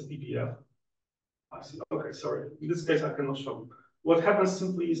 that's a PDF. I see. Okay, sorry. In this case, I cannot show you. What happens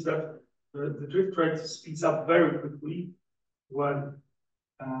simply is that the drift rate speeds up very quickly when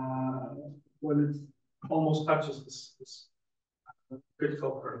it almost touches this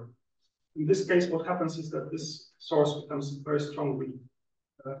critical curve. In this case, what happens is that this source becomes very strongly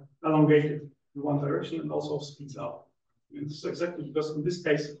elongated in one direction and also speeds up. And this is exactly because in this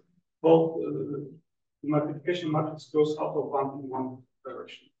case, both the magnification matrix goes out of one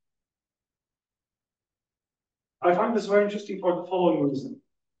direction. I find this very interesting for the following reason.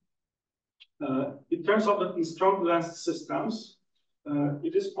 It turns out that in strong lensed systems,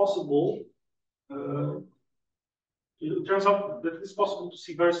 it is possible. It turns out that it's possible to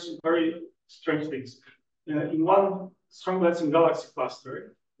see very, very strange things. In one strong lensing galaxy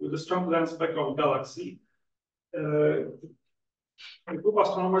cluster with a strong lens background galaxy, a group of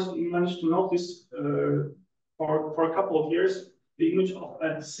astronomers managed to notice for a couple of years the image of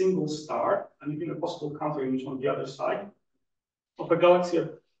a single star and even a possible counter image on the other side of a galaxy at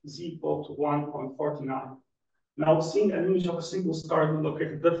z equal to 1.49. Now, seeing an image of a single star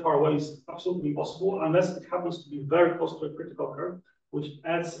located that far away is absolutely impossible unless it happens to be very close to a critical curve, which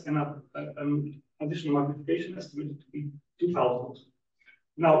adds an additional magnification estimated to be 2000.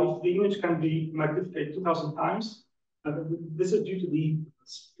 Now, if the image can be magnified 2000 times, this is due to the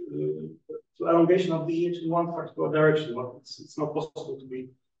elongation of the image in one particular direction. But it's not possible to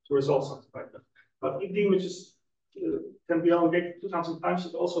resolve something like that. But if the image can be elongated 2000 times,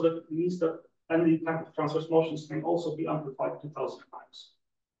 it also means that any type of transverse motions can also be amplified 2000 times.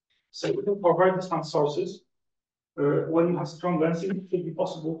 So we can provide distant sources. When you have strong lensing, it should be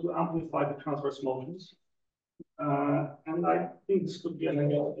possible to amplify the transverse motions. And I think this could be an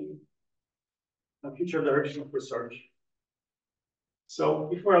area of a future direction of research. So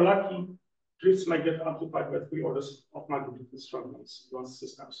if we're lucky, drifts may get amplified by 3 orders of magnitude in strong lens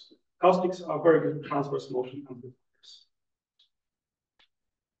systems. Caustics are very good transverse motion amplifiers.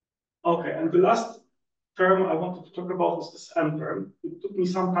 Okay, and the last term I wanted to talk about is this M term. It took me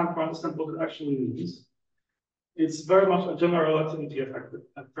some time to understand what it actually means. It's very much a general relativity effect.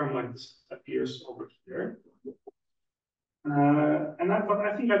 A term like this appears over here. But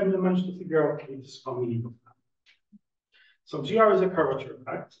I think I didn't manage to figure out the physical meaning of that. So GR is a curvature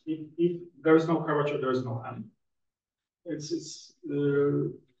effect. If there is no curvature, there is no M. It's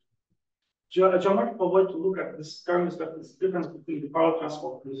a geometrical way to look at this term is that it's the difference between the parallel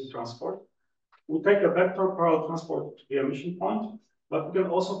transport and the transport. We take a vector parallel transport to the emission point, but we can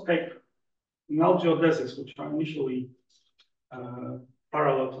also take null geodesics, which are initially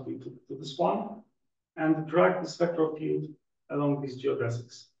parallel to this one, and drag this vector field along these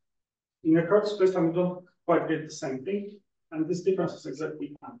geodesics. In a curved spacetime, we don't quite get the same thing, and this difference is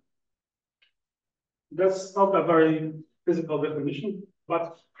exactly M. That's not a very physical definition,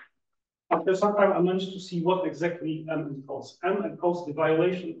 but after some time, I managed to see what exactly M encode. M encodes the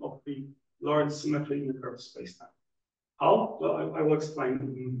violation of the Lorentz symmetry in the curved spacetime. How? Well, I will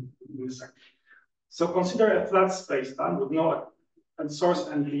explain in a second. So consider a flat spacetime with no source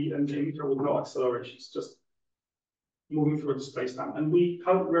and the emitter with no accelerations, just moving through the spacetime. And we're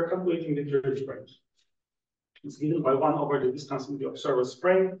calculating the drift rate. It's given by 1 over the distance in the observer's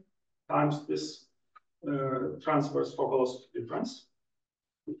frame times this transverse for velocity difference.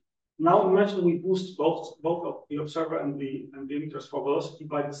 Now imagine we boost both of the observer and the emitter's for velocity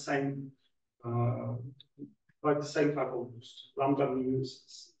by the same type of boost. Lambda mu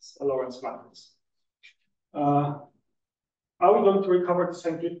is a Lorentz matrix. Are we going to recover the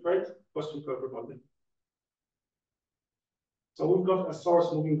same drift rate? Question to everybody. So we've got a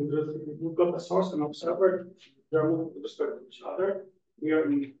source moving with drift. We've got a source and observer. They're moving with respect to each other. We are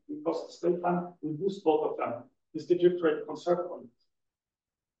in cosmology spacetime. We boost both of them. Is the drift rate conserved or not?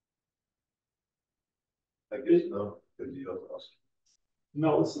 I guess no, because you don't ask.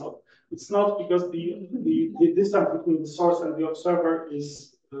 No, it's not. It's not because the distance between the source and the observer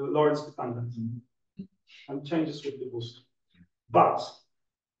is Lorentz dependent and changes with the boost. But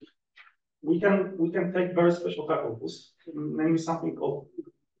we can take very special type of boost, namely something called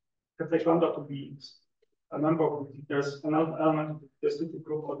take lambda to be a number of there's an element of the specific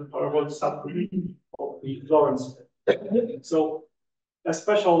group of the parabolic subgroup of the Lorentz. So a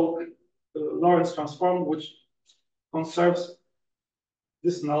special Lorentz transform which conserves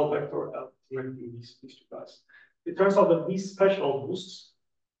this null vector L connecting these two guys. It turns out that these special boosts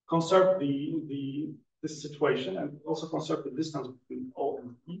conserve this situation and also conserve the distance between O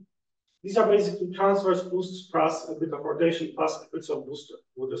and P. These are basically transverse boosts plus a bit of rotation plus a bit of boost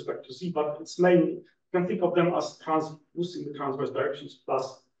with respect to Z, but it's mainly, you can think of them as boosting the transverse directions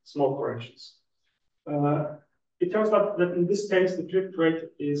plus small corrections. It turns out that in this case, the drift rate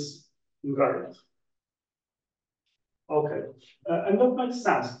is invariant. Okay, and that makes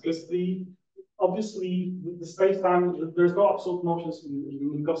sense because obviously the space-time, there's no absolute motions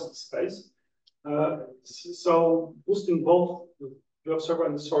in cosmic space. So boosting both the observer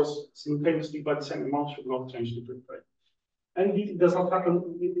and the source simultaneously by the same amount should not change the drift rate. And if it does not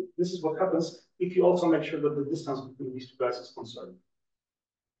happen, this is what happens if you also make sure that the distance between these two guys is conserved.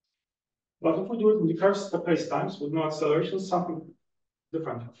 But if we do it in the curved spacetimes with no acceleration, something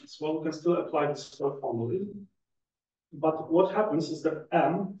different happens. Well, we can still apply this formally. But what happens is that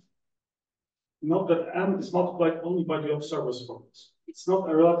note that M is multiplied only by the observer's force. It's not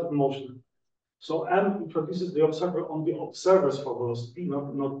a relative motion. So M introduces the observer on the observer's for velocity,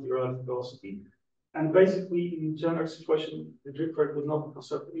 not the relative velocity. And basically, in general situation, the drift rate would not be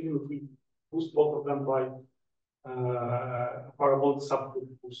conserved even if we boost both of them by a parabolic subgroup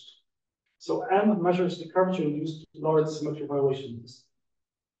boost. So M measures the curvature induced Lorentz symmetry violations.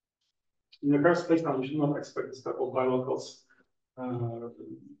 In a curved spacetime, we should not expect this type of bilocals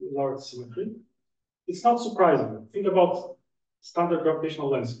Lorentz symmetry. it's not surprising. Think about standard gravitational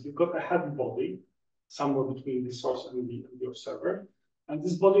lens. You've got a heavy body somewhere between the source and the observer, and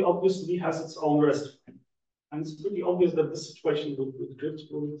this body obviously has its own rest frame. And it's pretty obvious that the situation with drift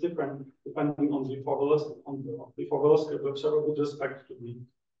will be different depending on the forward velocity of the observer with respect to the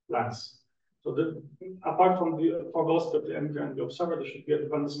lens. So apart from the forward velocity of the emitter and the observer, there should be a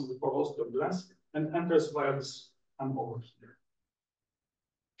dependence on the forward velocity of the lens and enters via this M over here.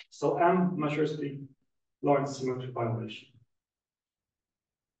 So M measures the Lorentz symmetry violation.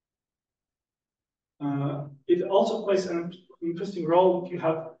 It also plays an interesting role if you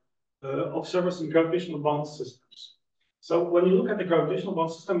have observers in gravitational bound systems. So when you look at the gravitational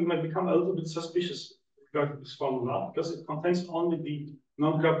bound system, you might become a little bit suspicious regarding this formula because it contains only the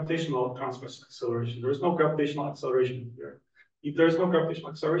non-gravitational transverse acceleration. There is no gravitational acceleration here. If there is no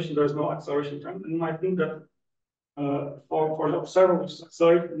gravitational acceleration, there is no acceleration term. And you might think that for the observer which is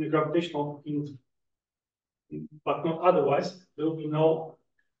accelerated in the gravitational field, but not otherwise, there will be no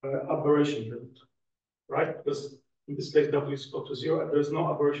aberration drift, right? Because in this case, W is equal to 0, and there is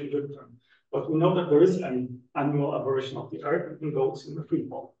no aberration drift term. But we know that there is an annual aberration of the Earth, even though it's in the free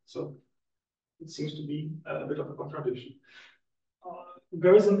fall. So it seems to be a bit of a contradiction.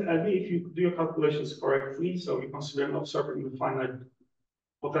 There isn't any if you do your calculations correctly. So you consider an observer in the finite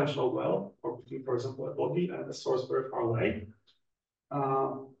potential well, or between, for example, a body and a source very far away.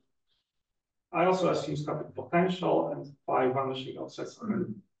 I also assume static potential and phi vanishing outside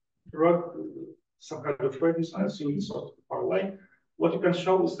some kind of radius. I assume it's sort of far away. What you can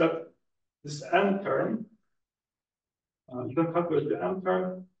show is that this M term, you can calculate the M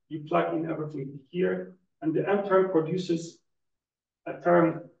term, you plug in everything here, and the M term produces a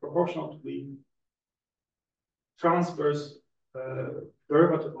term proportional to the transverse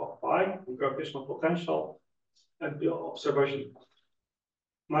derivative of phi, the gravitational potential, at the observation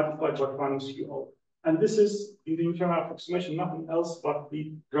multiplied by minus UO. And this is, in the internal approximation, nothing else but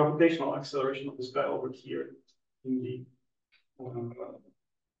the gravitational acceleration of this guy over here in the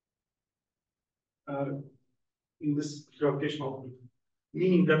in this gravitational field,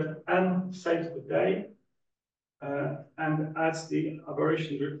 meaning that M saves the day and adds the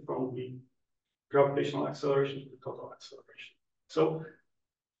aberration drift from the gravitational acceleration to the total acceleration. So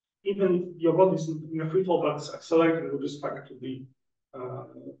even if your body is in a free fall, but it's accelerating with respect to the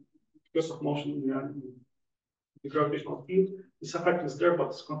because of motion in the gravitational field, this effect is there, but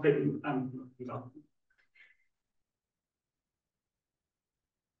it's contained in M.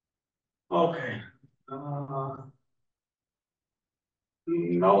 Okay.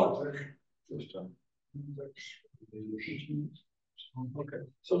 Now, okay.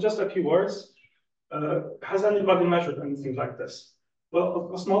 So just a few words. Has anybody measured anything like this? Well, of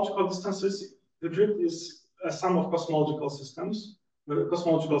cosmological distances, the drift is a sum of cosmological systems, the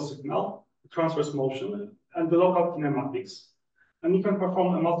cosmological signal, the transverse motion, and the local kinematics. And you can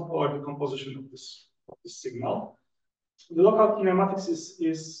perform a multipolar decomposition of this signal. The local kinematics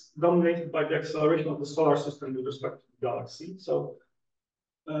is dominated by the acceleration of the solar system with respect to the galaxy. So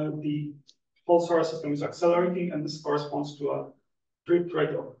the whole solar system is accelerating, and this corresponds to a drift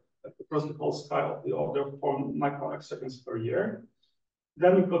rate of across the whole sky of the order of 4 microarcseconds per year.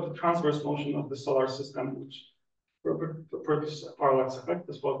 Then we've got the transverse motion of the solar system, which produces a parallax effect.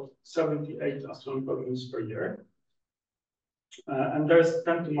 That's about 78 astronomical units per year. And there's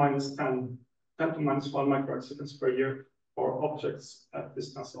 10 to minus 1 microarcseconds per year for objects at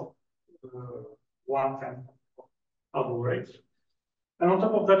distance of 1/10 of Hubble rate. And on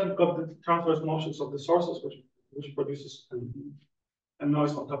top of that, you've got the transverse motions of the sources, which produces a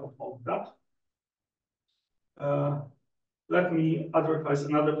noise on top of all of that. Let me advertise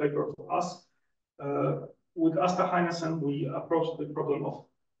another paper for us. With Asta Heinesen, we approached the problem of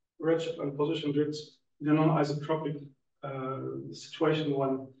redshift and position drifts in a non-isotropic situation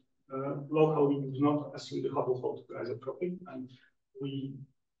when locally we do not assume the Hubble flow to be isotropic, and we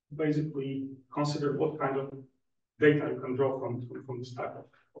basically considered what kind of data you can draw from this type of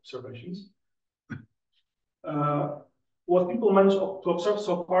observations. What people managed to observe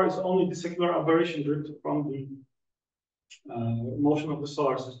so far is only the secular aberration drift from the motion of the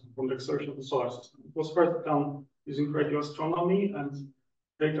solar system, from the acceleration of the solar system. It was first done using radio astronomy and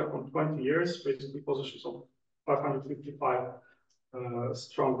data from 20 years, basically positions of 555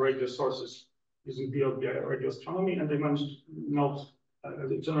 strong radio sources using VLBI radio astronomy, and they managed to note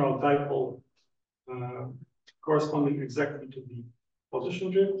the general dipole corresponding exactly to the position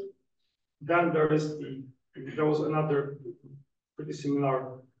drift. Then there was another pretty similar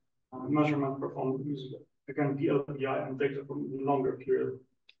measurement performed using, again, VLBI and data from a longer period,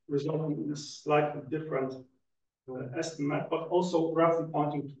 resulting in a slightly different estimate, but also roughly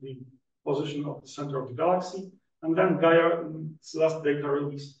pointing to the position of the center of the galaxy. And then Gaia, in its last data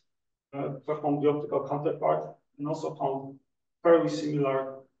released, performed the optical counterpart and also found fairly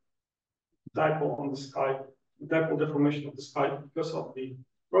similar dipole on the sky, dipole deformation of the sky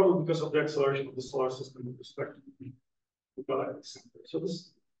probably because of the acceleration of the solar system with respect to the galactic center. So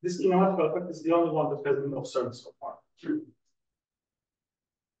this kinematical effect is the only one that has been observed so far.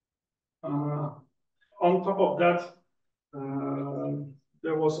 On top of that,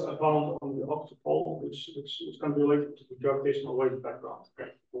 there was a bound on the octopole, which can be related to the gravitational wave background.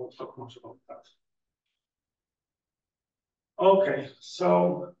 Okay, we won't talk much about that. Okay,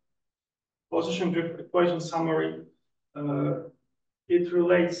 so position drift equation summary. It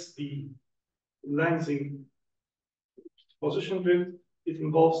relates the lensing position drift. It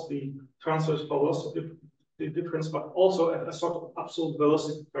involves the transverse velocity difference, but also a sort of absolute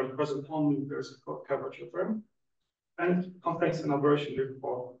velocity term present only if there's a curvature term, and contains an aberration drift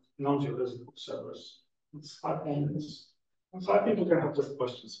for non-geodesic observers. It's 5 more minutes. So I think we can have just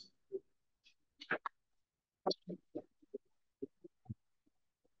questions.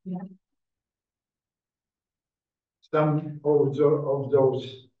 Yeah. Some of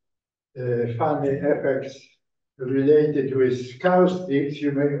those funny effects related with caustics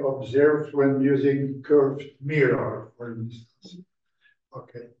you may observe when using curved mirror, for instance.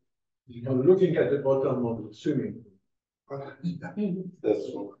 Okay. You're looking at the bottom of the swimming pool.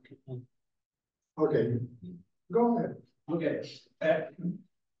 That's true. Okay, go ahead. Okay.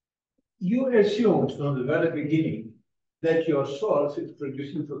 You assumed from the very beginning that your source is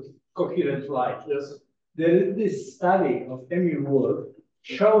producing coherent light. Yes. There is this study of Emil Wolf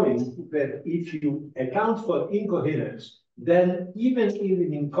showing that if you account for incoherence, then even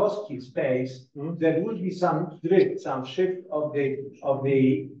in cosmic space, there would be some drift, some shift of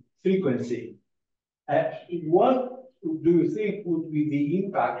the frequency. What do you think would be the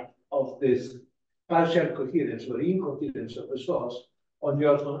impact of this partial coherence or incoherence of the source on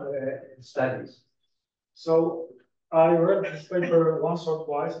your studies? So I read this paper once or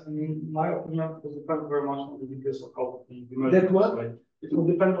twice, and in my opinion, it will depend very much on the details of how the measurement is made. It will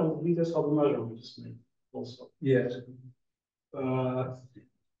depend on the details of the measurement is made also. Yes.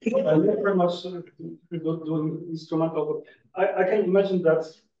 I'm not very much doing instrumental, but I can imagine that.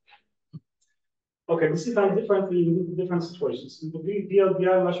 Okay, this is done differently in different situations. In the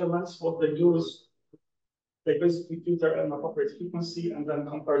VLBI measurements, what they do is they basically filter an appropriate frequency and then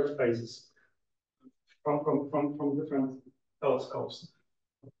compare the phases from different telescopes.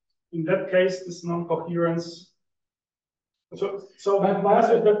 In that case, this non-coherence. But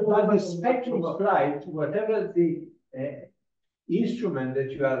the spectrum of light, whatever the instrument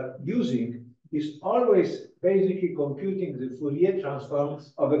that you are using, is always basically computing the Fourier transform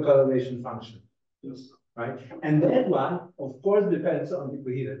of a correlation function. Yes. Right? And that one, of course, depends on the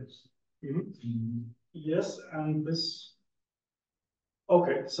coherence. Yes, and this.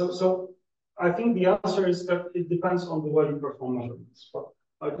 Okay, so I think the answer is that it depends on the way you perform measurements, but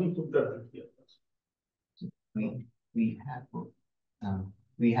I didn't put that yet. We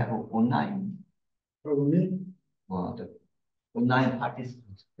have online. Only? Well, the online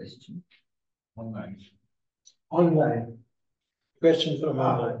participants question. Online. Question from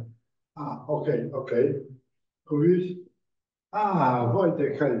online. Okay. Who is?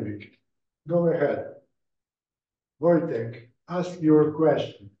 Wojtek Helwig. Go ahead. Wojtek, ask your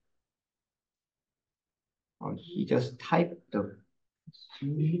question. Oh, he just typed the.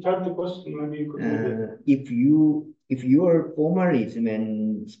 If you type the question, maybe you could. If your formalism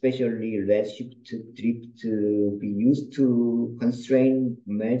and especially redshift drift to be used to constrain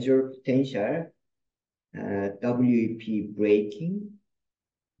major potential, WEP breaking.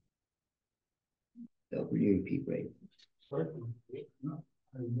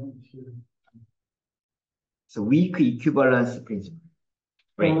 So weak equivalence principle.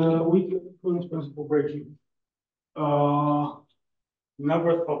 Weak equivalence principle breaking.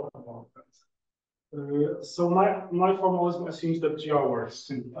 Never thought about that. So my formalism assumes that GR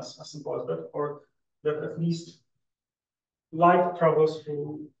works as simple as that, or that at least light travels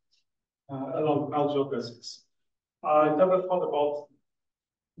through along geodesics. I never thought about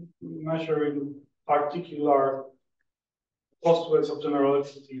measuring particular postulates of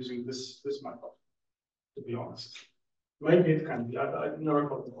generality using this method, to be honest. Maybe it can be. I never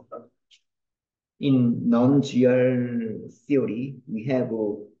thought about that. In non-GR theory, we have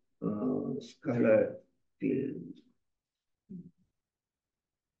a scalar field.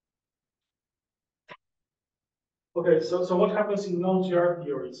 Okay, so what happens in non-GR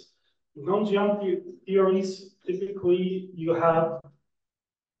theories? In non-GR theories, typically you have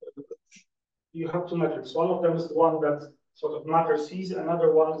two metrics. One of them is the one that sort of matter sees. Another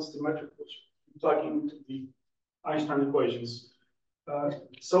one is the metric which you plug into the Einstein equations.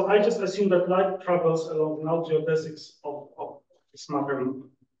 So I just assume that light travels along null geodesics of this matter,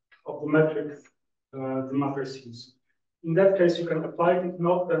 of the metric the matter sees. In that case, you can apply it. If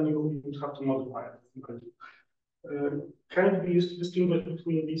not, then you would have to modify it. Can it be used to distinguish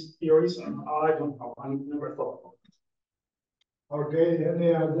between these theories? I don't know. I never thought about it. Okay, any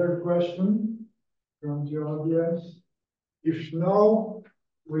other question from the audience? If no,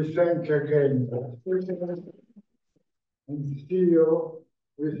 we thank again. And see you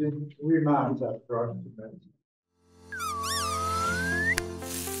within 3 months approximately.